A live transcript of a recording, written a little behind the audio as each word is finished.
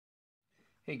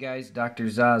Hey guys, Dr.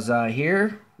 Zaza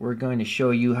here. We're going to show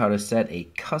you how to set a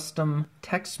custom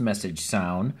text message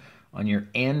sound on your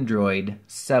Android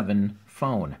 7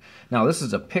 phone. Now this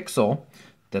is a Pixel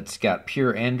that's got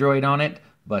pure Android on it,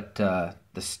 but the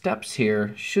steps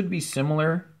here should be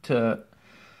similar to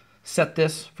set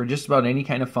this for just about any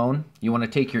kind of phone. You want to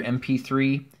take your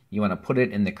MP3, you want to put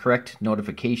it in the correct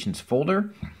notifications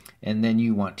folder, and then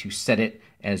you want to set it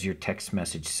as your text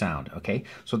message sound. Okay,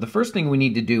 so the first thing we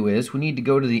need to do is we need to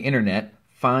go to the internet,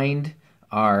 find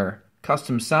our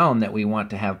custom sound that we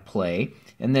want to have play,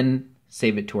 and then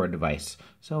save it to our device.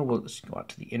 So we'll just go out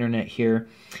to the internet here.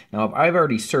 Now I've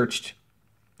already searched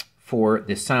for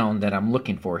the sound that I'm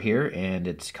looking for here, and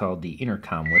it's called the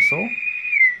intercom whistle.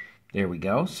 There we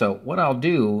go. So what I'll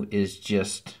do is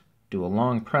just do a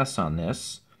long press on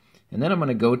this, and then I'm going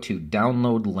to go to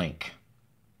download link.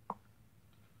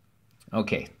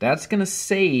 Okay, that's going to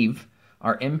save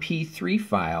our MP3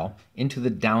 file into the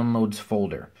downloads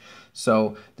folder.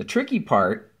 So the tricky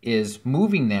part is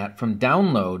moving that from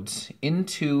downloads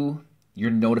into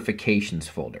your notifications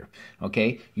folder.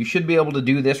 Okay, you should be able to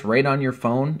do this right on your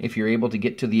phone if you're able to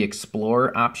get to the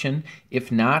Explorer option.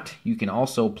 If not, you can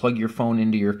also plug your phone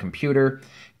into your computer,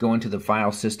 go into the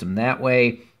file system that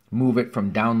way, move it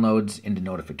from downloads into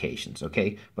notifications.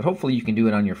 Okay, but hopefully you can do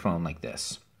it on your phone like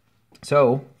this.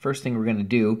 So first thing we're going to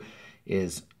do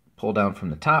is pull down from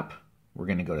the top. We're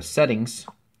going to go to settings,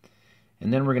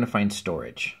 and then we're going to find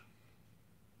storage.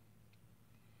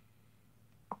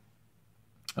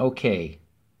 Okay,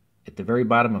 at the very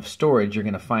bottom of storage you're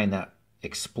going to find that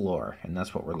Explore, and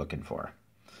that's what we're looking for.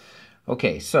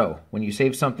 Okay, so when you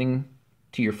save something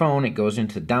to your phone, it goes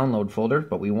into the download folder,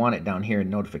 but we want it down here in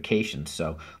notifications.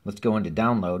 So let's go into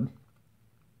download.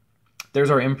 There's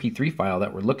our MP3 file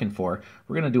that we're looking for.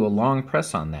 We're going to do a long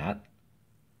press on that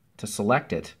to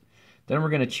select it. Then we're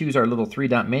going to choose our little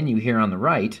three-dot menu here on the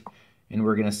right, and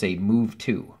we're going to say Move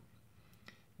To.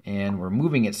 And we're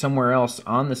moving it somewhere else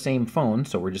on the same phone,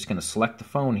 so we're just going to select the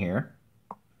phone here.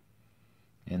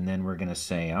 And then we're going to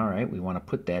say, all right, we want to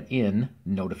put that in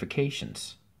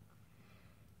Notifications.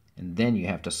 And then you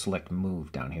have to select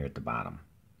Move down here at the bottom.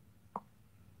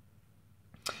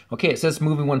 Okay, it says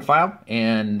moving one file,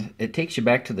 and it takes you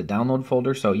back to the download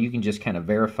folder, so you can just kind of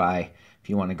verify if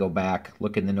you want to go back,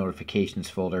 look in the notifications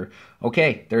folder.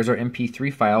 Okay, there's our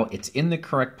MP3 file. It's in the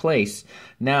correct place.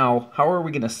 Now, how are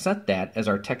we going to set that as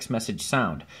our text message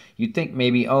sound? You'd think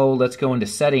maybe, oh, let's go into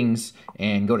settings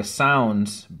and go to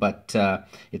sounds, but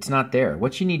it's not there.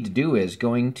 What you need to do is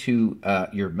going to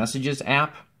your messages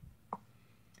app,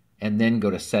 and then go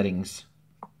to settings.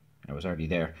 I was already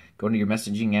there. Go into your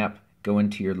messaging app, go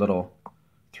into your little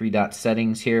three-dot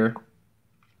settings here.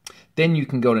 Then you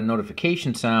can go to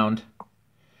notification sound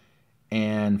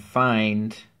and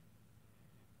find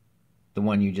the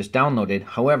one you just downloaded.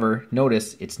 However,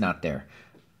 notice it's not there.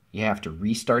 You have to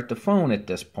restart the phone at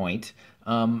this point.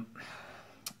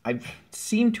 I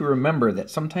seem to remember that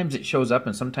sometimes it shows up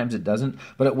and sometimes it doesn't,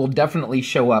 but it will definitely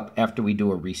show up after we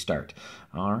do a restart.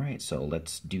 All right, so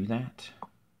let's do that.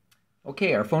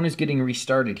 Okay, our phone is getting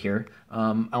restarted here.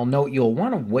 I'll note you'll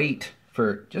want to wait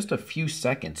for just a few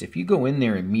seconds. If you go in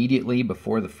there immediately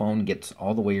before the phone gets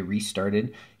all the way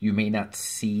restarted, you may not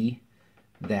see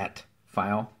that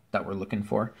file that we're looking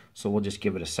for. So we'll just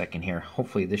give it a second here.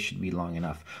 Hopefully this should be long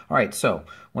enough. All right, so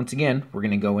once again, we're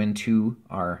going to go into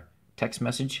our text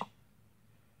message.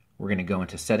 We're going to go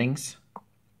into settings.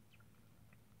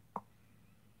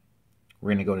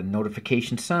 We're going to go to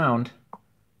notification sound.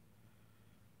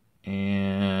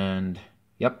 And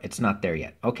yep, it's not there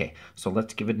yet. Okay, so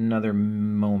let's give it another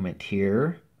moment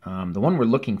here. The one we're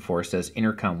looking for says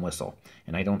intercom whistle,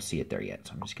 and I don't see it there yet.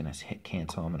 So I'm just going to hit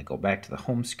cancel. I'm going to go back to the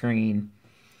home screen.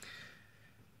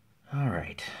 All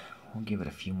right, we'll give it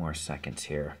a few more seconds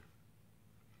here.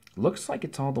 Looks like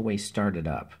it's all the way started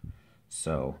up.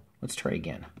 So let's try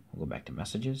again. We'll go back to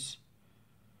messages.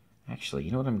 Actually,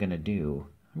 you know what I'm going to do?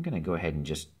 I'm going to go ahead and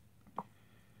just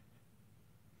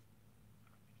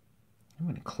I'm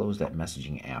going to close that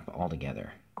messaging app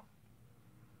altogether.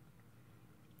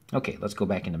 Okay, let's go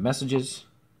back into messages.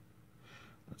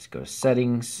 Let's go to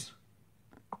settings.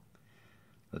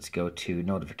 Let's go to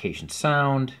notification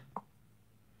sound.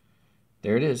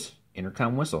 There it is,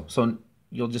 intercom whistle. So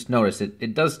you'll just notice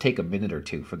it does take a minute or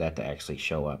two for that to actually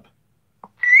show up.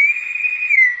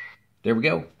 There we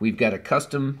go. We've got a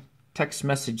custom text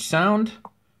message sound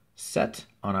set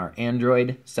on our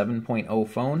Android 7.0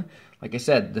 phone. Like I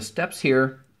said, the steps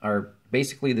here are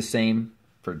basically the same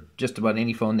for just about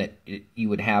any phone that you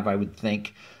would have, I would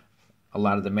think. A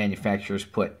lot of the manufacturers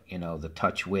put, you know, the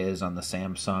TouchWiz on the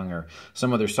Samsung or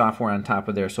some other software on top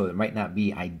of there, so it might not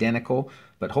be identical,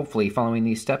 but hopefully following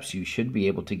these steps, you should be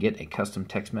able to get a custom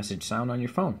text message sound on your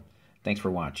phone. Thanks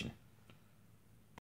for watching.